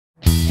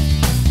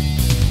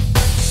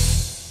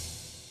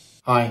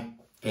Hi,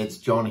 it's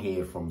John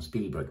here from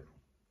Speedy Brick.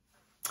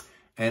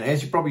 And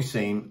as you've probably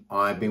seen,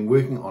 I've been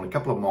working on a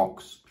couple of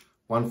MOCs,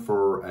 one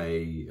for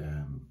a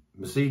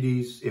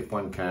Mercedes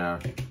F1 car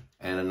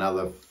and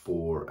another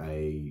for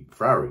a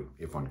Ferrari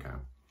F1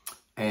 car.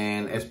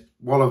 And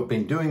while I've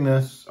been doing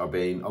this, I've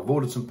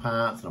ordered some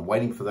parts and I'm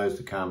waiting for those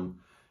to come.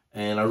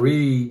 And I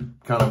really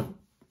kind of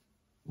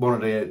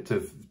wanted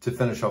to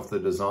finish off the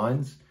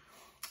designs.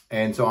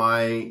 And so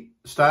I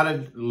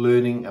started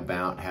learning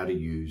about how to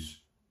use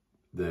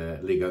the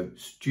Lego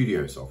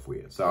Studio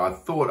software. So I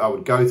thought I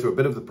would go through a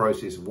bit of the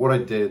process of what I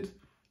did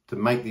to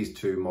make these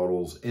two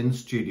models in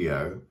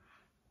Studio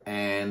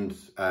and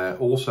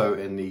also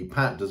in the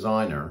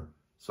PartDesigner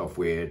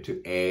software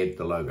to add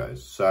the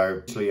logos.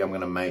 So actually I'm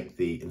going to make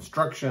the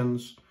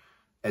instructions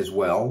as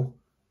well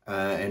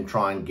and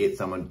try and get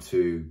someone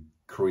to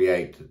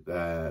create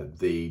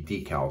the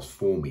decals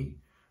for me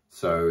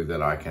so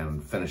that I can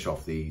finish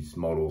off these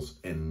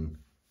models in,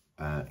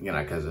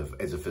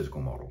 as a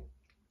physical model.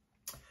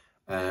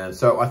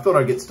 So I thought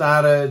I'd get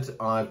started.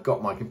 I've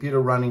got my computer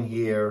running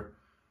here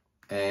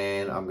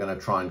and I'm going to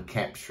try and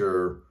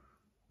capture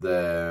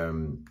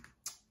the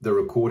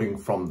recording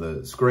from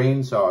the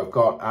screen. So I've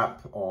got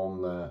up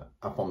on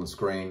the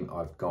screen,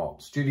 I've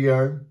got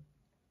Studio,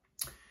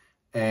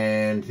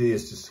 and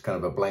here's just kind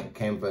of a blank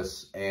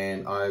canvas,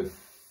 and I've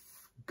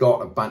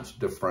got a bunch of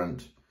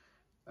different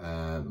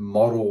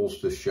models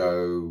to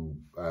show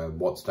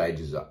what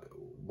stages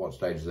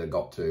I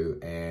got to,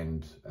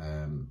 and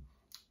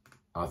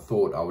I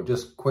thought I would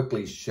just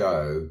quickly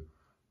show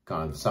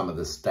kind of some of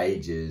the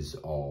stages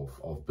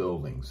of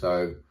building.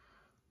 So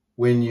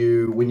when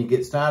you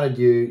get started,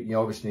 you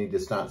obviously need to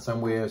start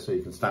somewhere. So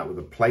you can start with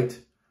a plate,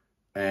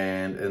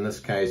 and in this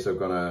case, I'm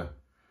gonna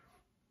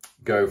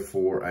go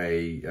for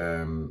a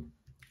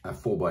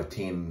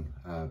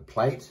 4x10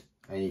 plate,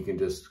 and you can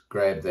just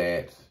grab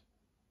that.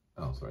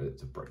 Oh, sorry,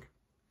 that's a brick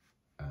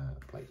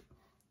plate.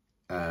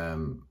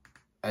 And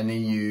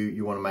then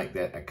you want to make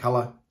that a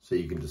color, so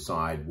you can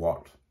decide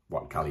what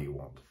color you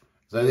want.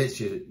 So that's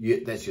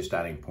your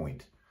starting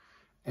point.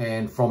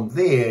 And from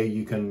there,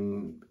 you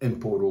can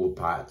import all the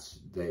parts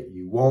that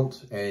you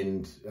want.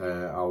 And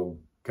I'll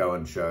go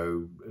and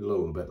show a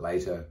little bit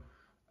later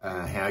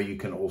how you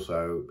can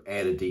also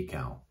add a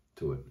decal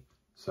to it.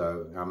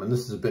 So, and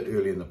this is a bit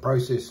early in the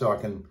process, so I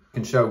can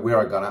show where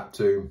I got up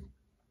to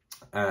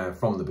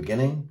from the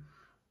beginning.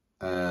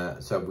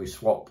 So if we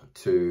swap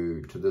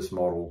to this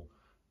model,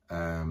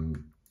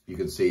 you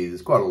can see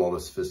there's quite a lot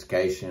of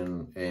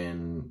sophistication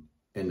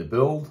in the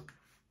build,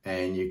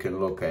 and you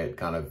can look at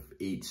kind of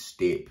each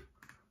step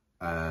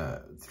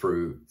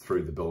through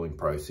the building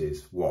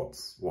process,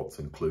 what's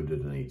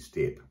included in each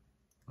step,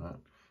 right?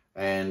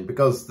 And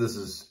because this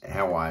is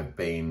how I've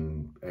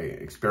been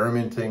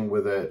experimenting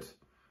with it,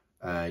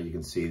 you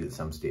can see that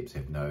some steps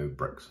have no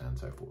bricks and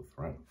so forth,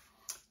 right?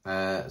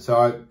 So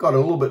I got a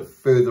little bit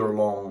further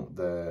along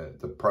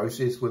the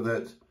process with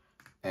it,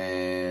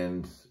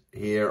 and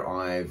here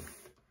I've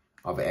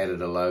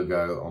added a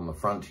logo on the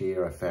front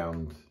here. I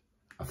found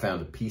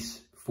a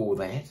piece for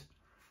that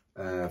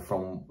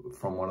from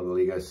one of the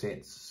Lego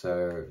sets,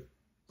 so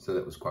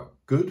that was quite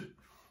good.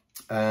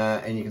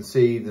 And you can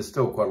see there's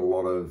still quite a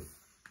lot of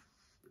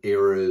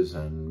errors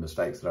and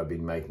mistakes that I've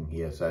been making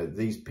here. So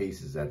these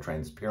pieces are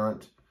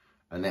transparent,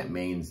 and that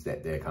means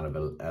that they're kind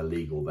of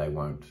illegal. They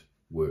won't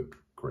work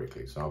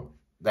correctly. So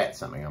that's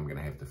something I'm going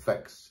to have to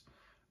fix.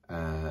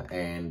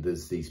 And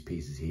there's these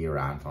pieces here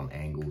aren't on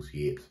angles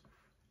yet,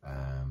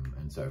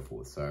 and so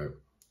forth. So,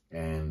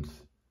 and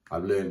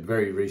I've learned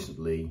very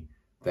recently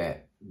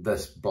that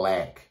this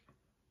black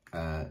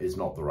is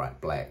not the right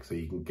black. So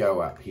you can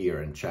go up here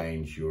and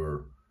change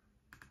your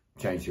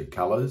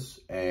colors.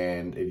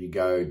 And if you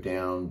go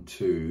down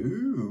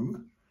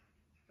to,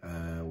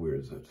 where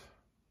is it?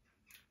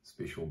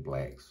 Special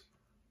blacks.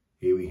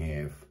 Here we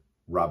have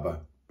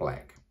rubber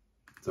black.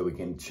 So we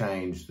can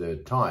change the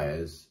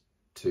tires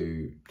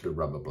to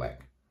rubber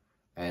black.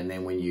 And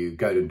then when you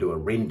go to do a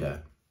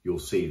render, you'll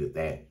see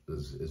that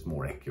is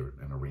more accurate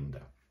in a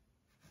render.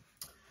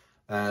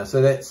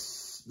 So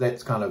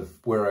that's kind of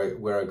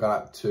where I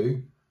got up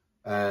to.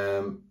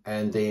 And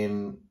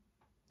then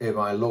if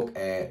I look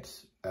at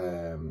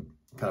kind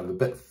of a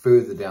bit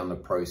further down the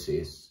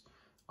process,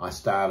 I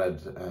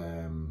started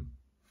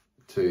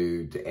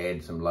to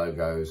add some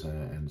logos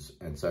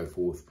and so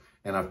forth.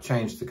 And I've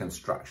changed the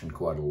construction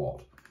quite a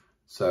lot.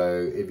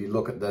 So if you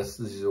look at this,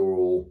 these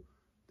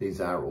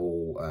are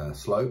all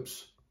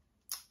slopes.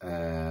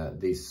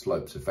 These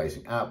slopes are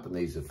facing up and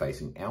these are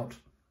facing out.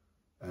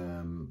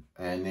 And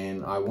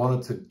then I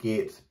wanted to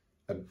get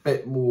a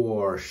bit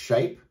more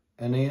shape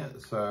in there.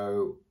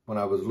 So when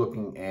I was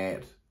looking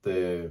at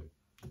the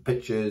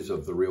pictures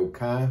of the real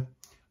car,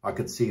 I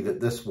could see that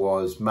this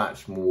was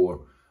much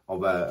more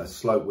of a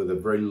slope with a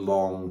very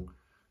long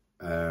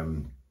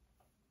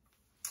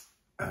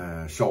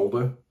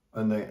shoulder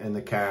in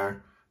the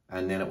car,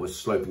 and then it was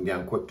sloping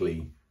down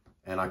quickly,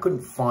 and I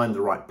couldn't find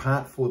the right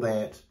part for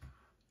that.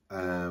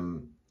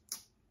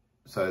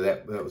 So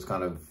that was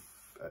kind of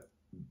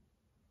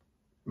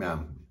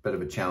bit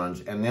of a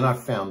challenge. And then I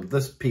found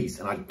this piece,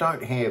 and I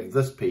don't have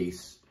this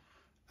piece,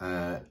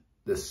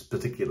 this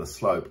particular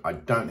slope. I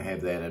don't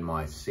have that in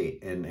my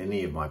set, in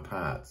any of my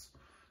parts.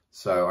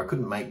 So I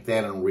couldn't make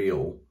that in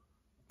real,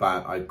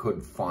 but I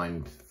could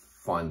find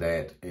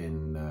that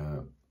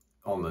in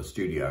on the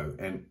studio.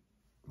 And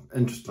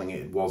interestingly,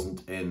 it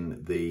wasn't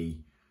in the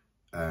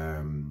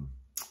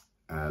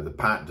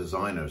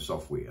PartDesigner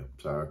software,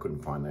 so I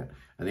couldn't find that.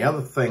 And the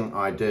other thing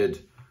I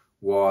did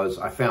was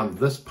I found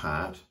this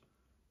part.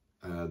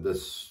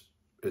 It's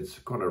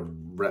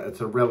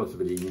a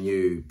relatively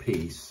new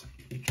piece,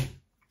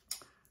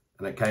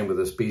 and it came with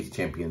a Speed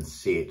Champion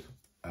set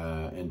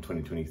in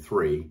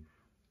 2023,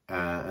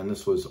 and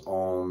this was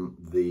on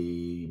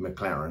the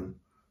McLaren,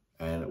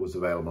 and it was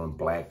available in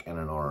black and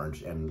in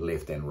orange and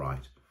left and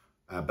right.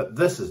 But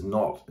this is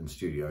not in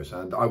studio,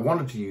 so I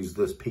wanted to use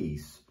this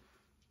piece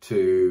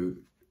to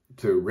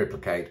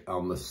replicate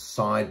on the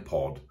side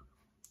pod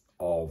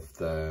of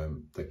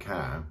the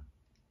car,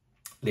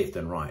 left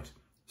and right.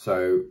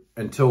 So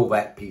until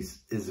that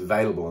piece is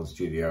available in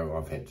studio,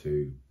 I've had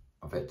to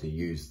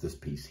use this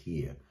piece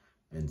here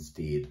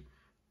instead.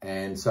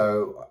 And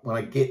so when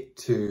I get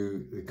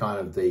to the kind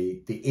of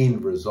the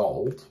end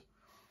result,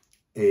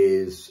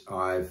 is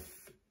I've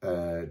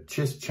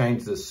just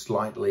changed this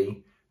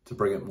slightly to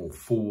bring it more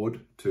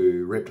forward,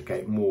 to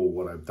replicate more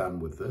what I've done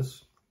with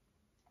this.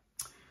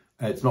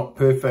 It's not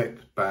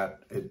perfect,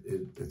 but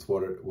it's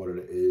what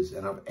it is.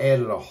 And I've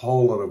added a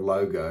whole lot of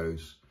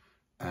logos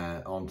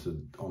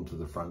onto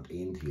the front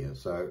end here.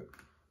 So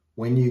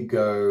when you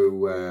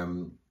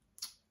go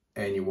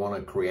and you want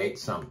to create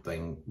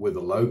something with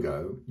a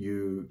logo,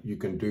 you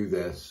can do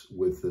this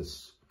with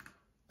this.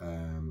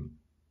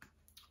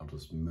 I'll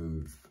just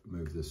move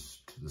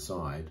this to the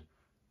side.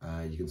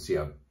 You can see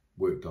I've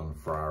worked on a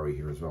Ferrari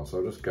here as well. So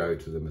I'll just go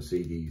to the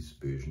Mercedes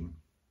version.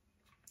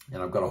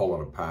 And I've got a whole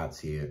lot of parts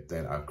here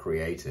that are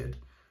created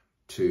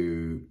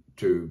to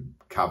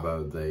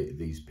cover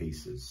these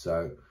pieces.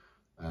 So,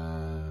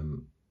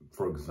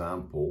 for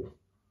example,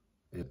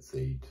 let's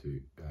see,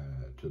 to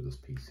this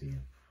piece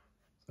here.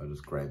 So I'll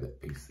just grab that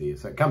piece there.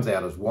 So it comes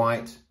out as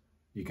white.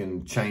 You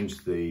can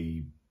change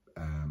the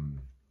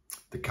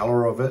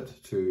color of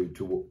it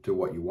to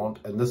what you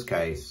want. In this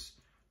case,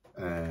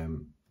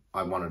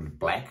 I wanted it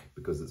black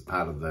because it's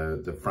part of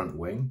the front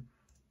wing,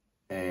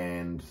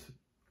 and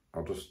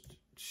I'll just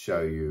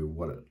show you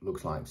what it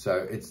looks like.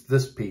 So it's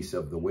this piece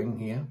of the wing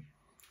here,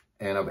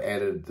 and I've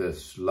added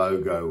this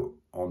logo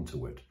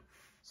onto it.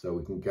 So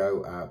we can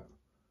go up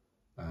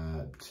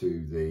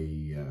to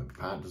the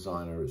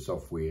PartDesigner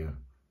software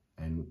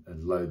and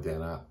load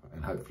that up,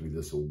 and hopefully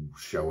this will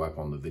show up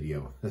on the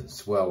video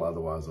as well.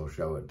 Otherwise I'll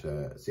show it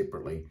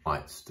separately.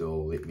 Might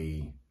still let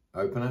me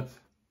open it.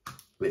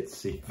 Let's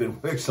see if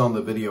it works on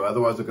the video.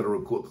 Otherwise I've got to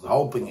record the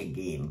whole thing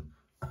again,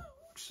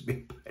 which is a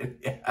bit pain in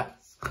the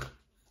ass.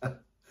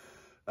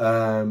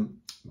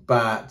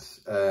 But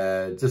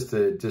just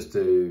to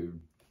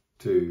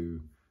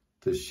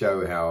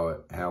show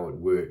how it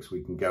works,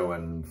 we can go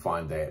and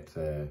find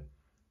that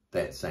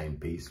same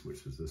piece,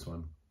 which is this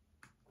one.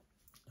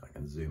 I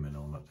can zoom in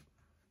on it.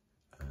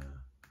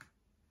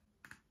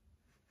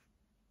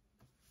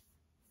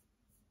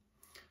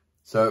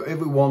 So if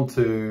we want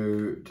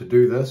to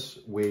do this,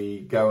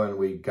 we go and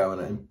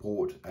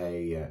import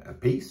a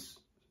piece.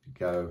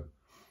 Go,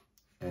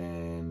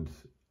 and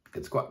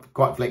it's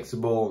quite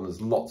flexible, and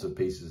there's lots of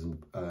pieces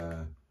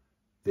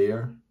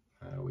there.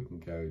 We can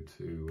go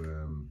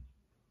to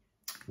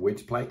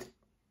wedge plate,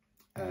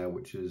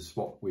 which is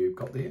what we've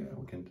got there.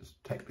 We can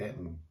just take that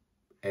and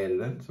add it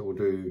in. So we'll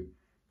do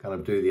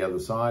the other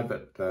side,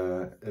 but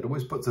it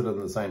always puts it in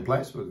the same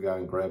place. We'll go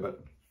and grab it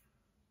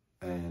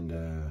and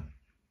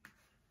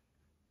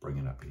bring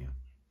it up here.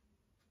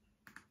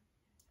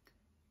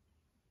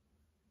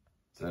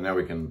 So now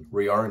we can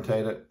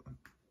reorientate it,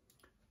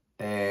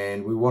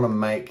 and we want to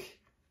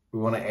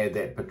add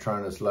that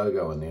Petronas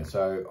logo in there.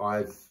 So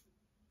I've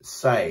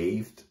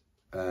saved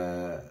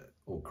or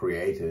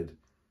created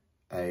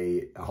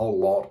a whole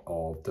lot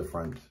of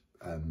different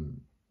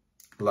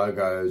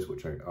logos,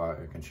 which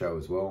I can show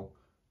as well.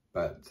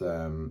 But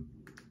so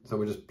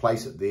we just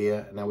place it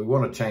there. Now we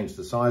want to change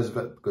the size of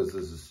it, because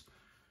this is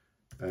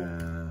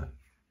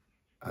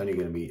only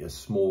going to be a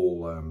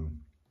small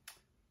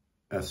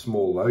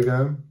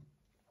logo.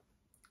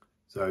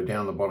 So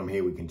down the bottom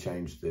here, we can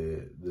change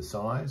the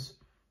size,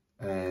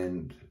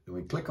 and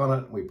we click on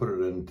it, we put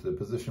it into the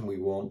position we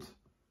want.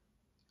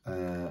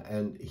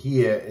 And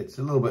here it's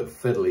a little bit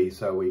fiddly,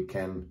 so we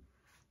can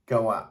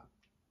go up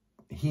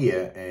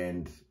here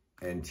and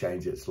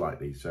change it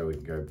slightly. So we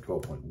can go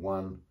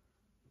 12.1,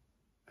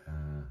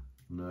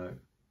 no,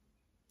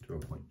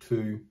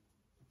 12.2.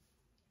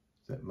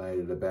 That made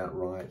it about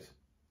right.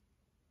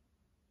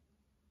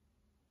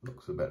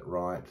 Looks a bit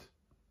right,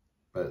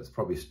 but it's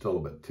probably still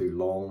a bit too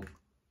long.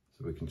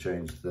 So we can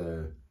change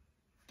the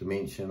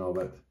dimension of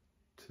it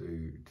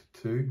to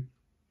 2.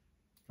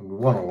 And we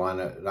want to line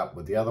it up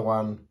with the other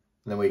one. And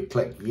then we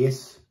click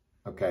yes.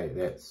 Okay,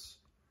 that's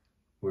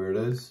where it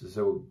is.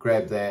 So we'll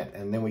grab that,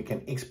 and then we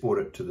can export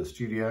it to the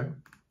studio.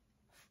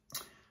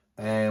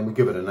 and we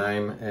give it a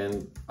name,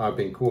 and I've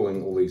been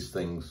calling all these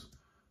things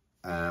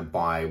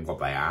by what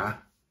they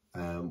are.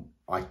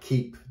 I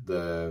keep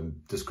the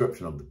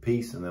description of the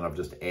piece, and then I'm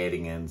just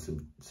adding in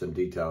some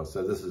details.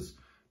 So this is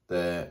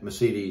the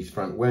Mercedes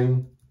front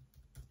wing,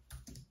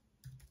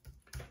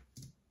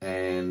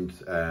 and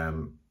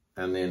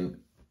then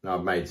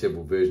I've made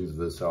several versions of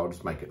this, so I'll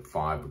just make it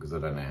 5 because I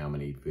don't know how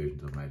many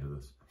versions I've made of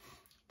this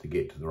to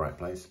get to the right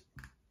place.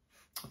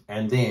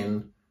 And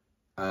then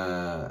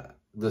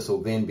this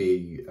will then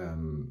be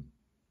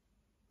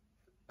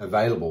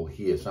available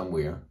here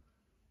somewhere.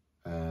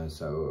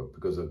 So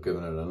because I've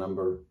given it a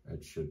number,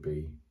 it should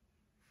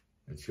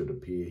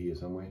appear here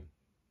somewhere.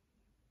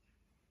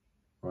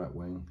 Right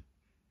wing.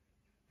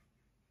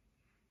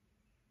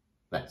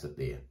 That's it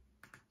there.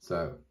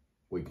 So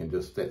we can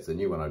just, that's the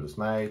new one I just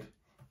made.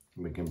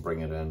 We can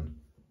bring it in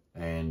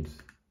and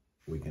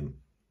we can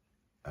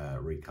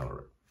recolor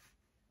it.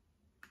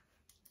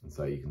 And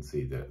so you can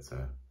see that it's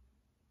a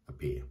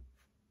pair.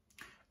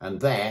 And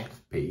that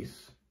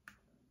piece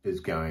is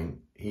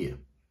going here.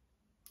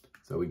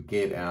 So we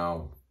get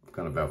our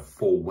kind of our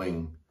full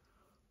wing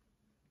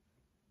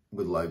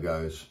with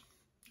logos,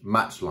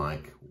 much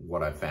like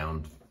what I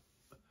found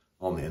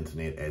on the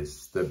internet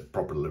as the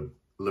proper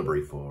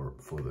livery for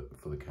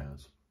the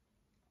cars.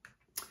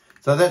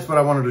 So that's what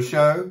I wanted to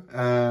show.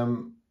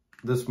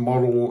 This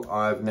model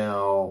I've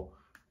now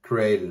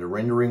created a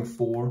rendering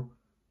for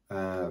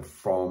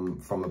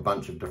from a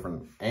bunch of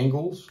different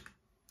angles,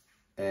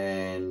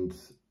 and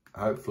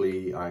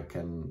hopefully I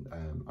can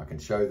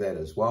show that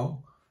as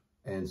well.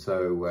 And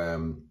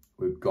so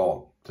we've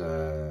got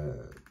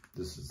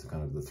this is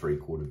kind of the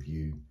 3/4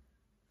 view,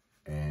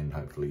 and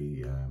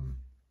hopefully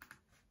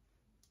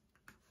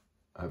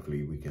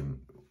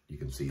you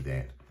can see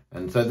that.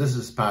 And so this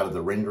is part of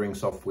the rendering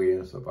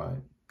software. So if I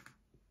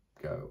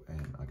go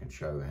and I can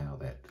show how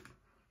that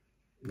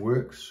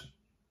works.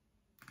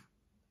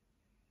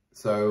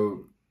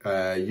 So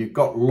you've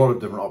got a lot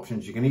of different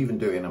options. You can even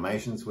do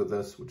animations with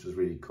this, which is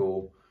really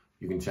cool.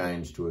 You can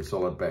change to a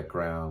solid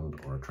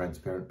background or a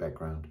transparent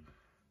background.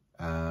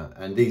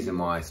 And these are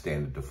my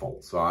standard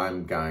defaults. So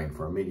I'm going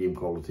for a medium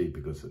quality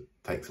because it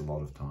takes a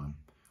lot of time.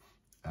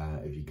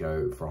 If you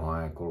go for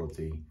higher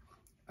quality,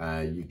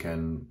 you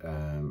can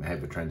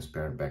have a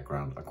transparent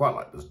background. I quite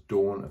like this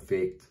dawn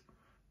effect,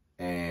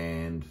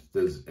 and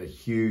there's a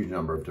huge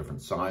number of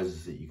different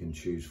sizes that you can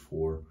choose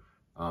for.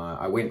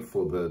 I went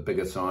for the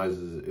bigger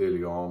sizes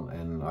early on,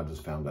 and I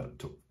just found that it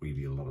took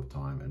really a lot of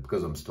time. And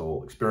because I'm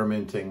still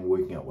experimenting,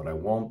 working out what I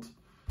want,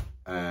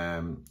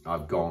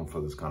 I've gone for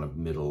this kind of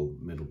middle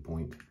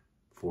point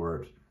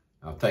for it.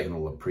 I've taken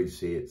all the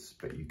presets,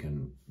 but you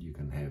can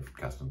have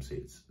custom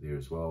sets there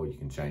as well. You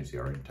can change the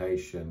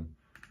orientation.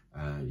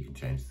 You can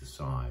change the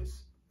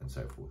size and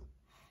so forth.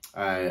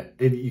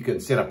 You can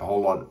set up a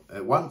whole lot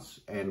at once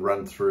and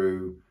run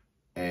through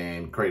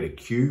and create a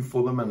queue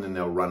for them, and then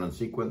they'll run in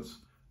sequence.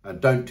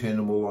 Don't turn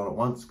them all on at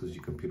once because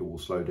your computer will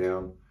slow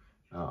down.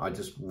 I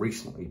just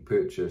recently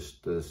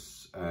purchased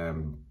this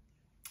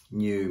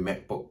new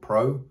MacBook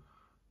Pro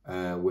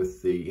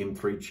with the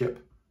M3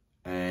 chip,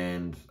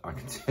 and I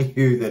can tell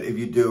you that if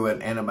you do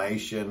an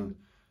animation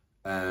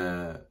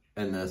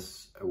in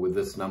this with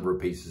this number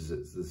of pieces,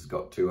 this has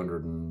got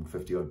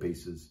 250 odd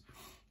pieces,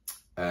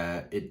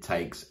 it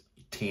takes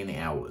 10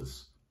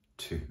 hours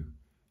to,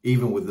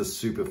 even with this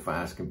super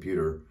fast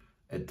computer,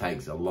 it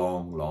takes a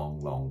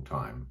long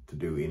time to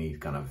do any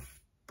kind of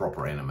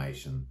proper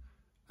animation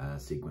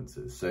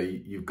sequences. So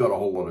you've got a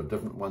whole lot of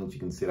different ones you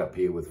can set up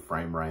here with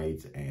frame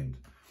rate, and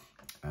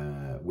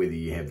whether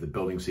you have the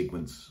building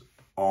sequence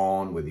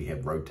on, whether you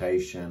have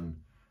rotation,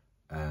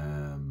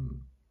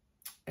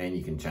 and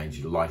you can change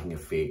your lighting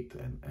effect,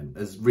 and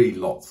there's really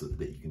lots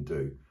that you can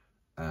do.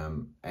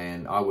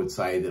 And I would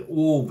say that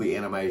all the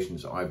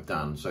animations I've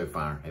done so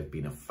far have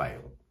been a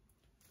fail.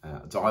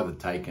 It's either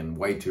taken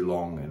way too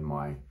long in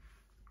my,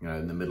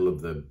 in the middle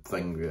of the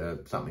thing,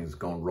 something's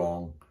gone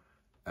wrong,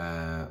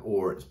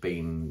 or it's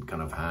been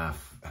kind of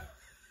half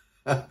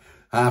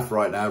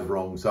right, half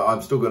wrong. So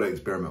I've still got to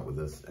experiment with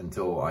this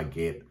until I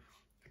get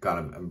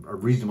kind of a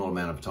reasonable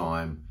amount of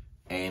time,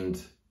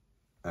 and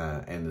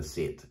the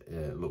set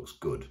looks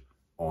good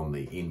on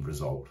the end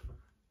result.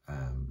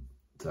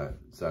 So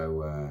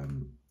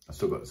I've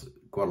still got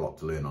quite a lot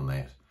to learn on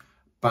that.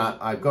 But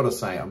I've got to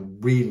say, I'm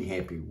really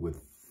happy with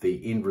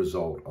the end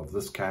result of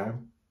this car.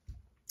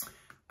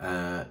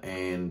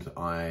 And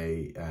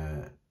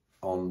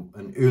on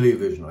an earlier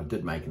version, I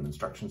did make an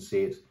instruction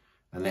set,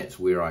 and that's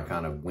where I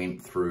kind of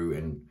went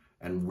through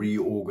and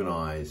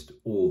reorganized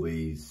all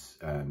these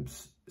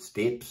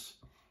steps.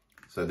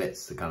 So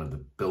that's the kind of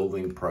the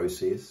building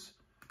process,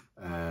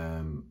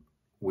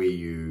 where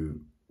you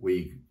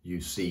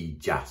see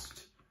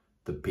just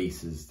the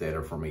pieces that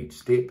are from each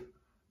step.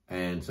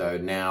 And so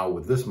now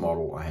with this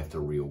model, I have to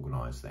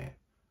reorganize that.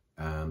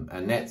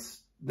 And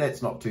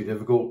that's not too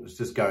difficult. It's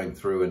just going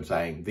through and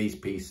saying, these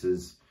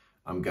pieces,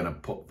 I'm going to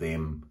put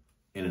them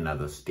in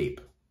another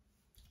step.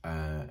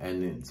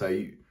 And then, so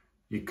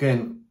you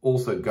can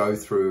also go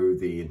through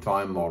the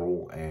entire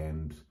model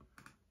and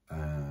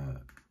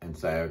and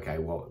say, okay,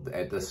 well,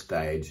 at this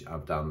stage,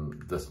 I've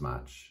done this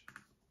much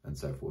and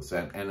so forth.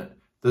 So, and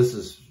this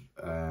is,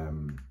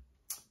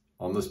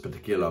 on this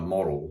particular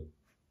model,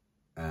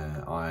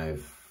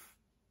 I've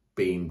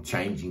been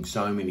changing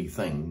so many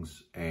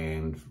things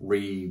and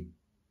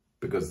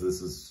because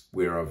this is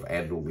where I've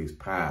added all these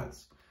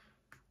parts,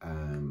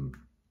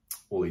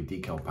 all the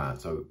decal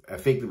parts. So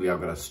effectively I've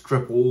got to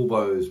strip all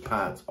those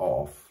parts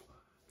off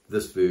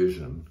this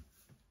version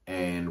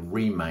and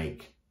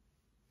remake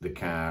the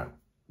car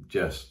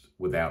just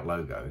without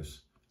logos,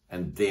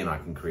 and then I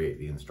can create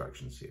the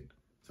instruction set.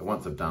 So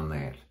once I've done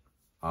that,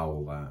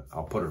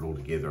 I'll put it all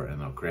together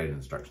and I'll create an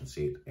instruction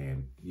set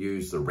and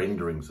use the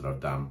renderings that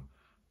I've done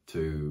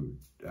to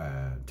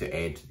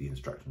add to the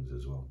instructions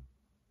as well.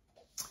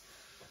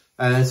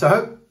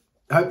 So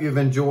I hope you've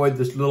enjoyed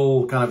this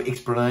little kind of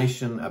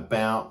explanation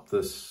about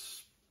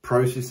this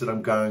process that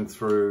I'm going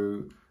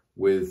through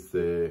with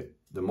the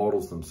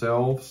models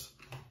themselves,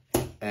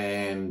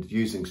 and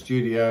using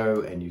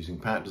Studio and using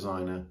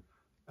PartDesigner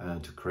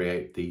to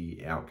create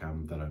the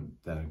outcome that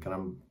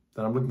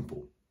I'm looking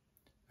for.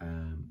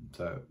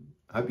 So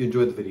I hope you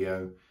enjoyed the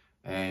video,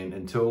 and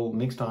until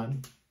next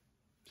time,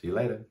 see you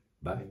later.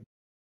 Bye.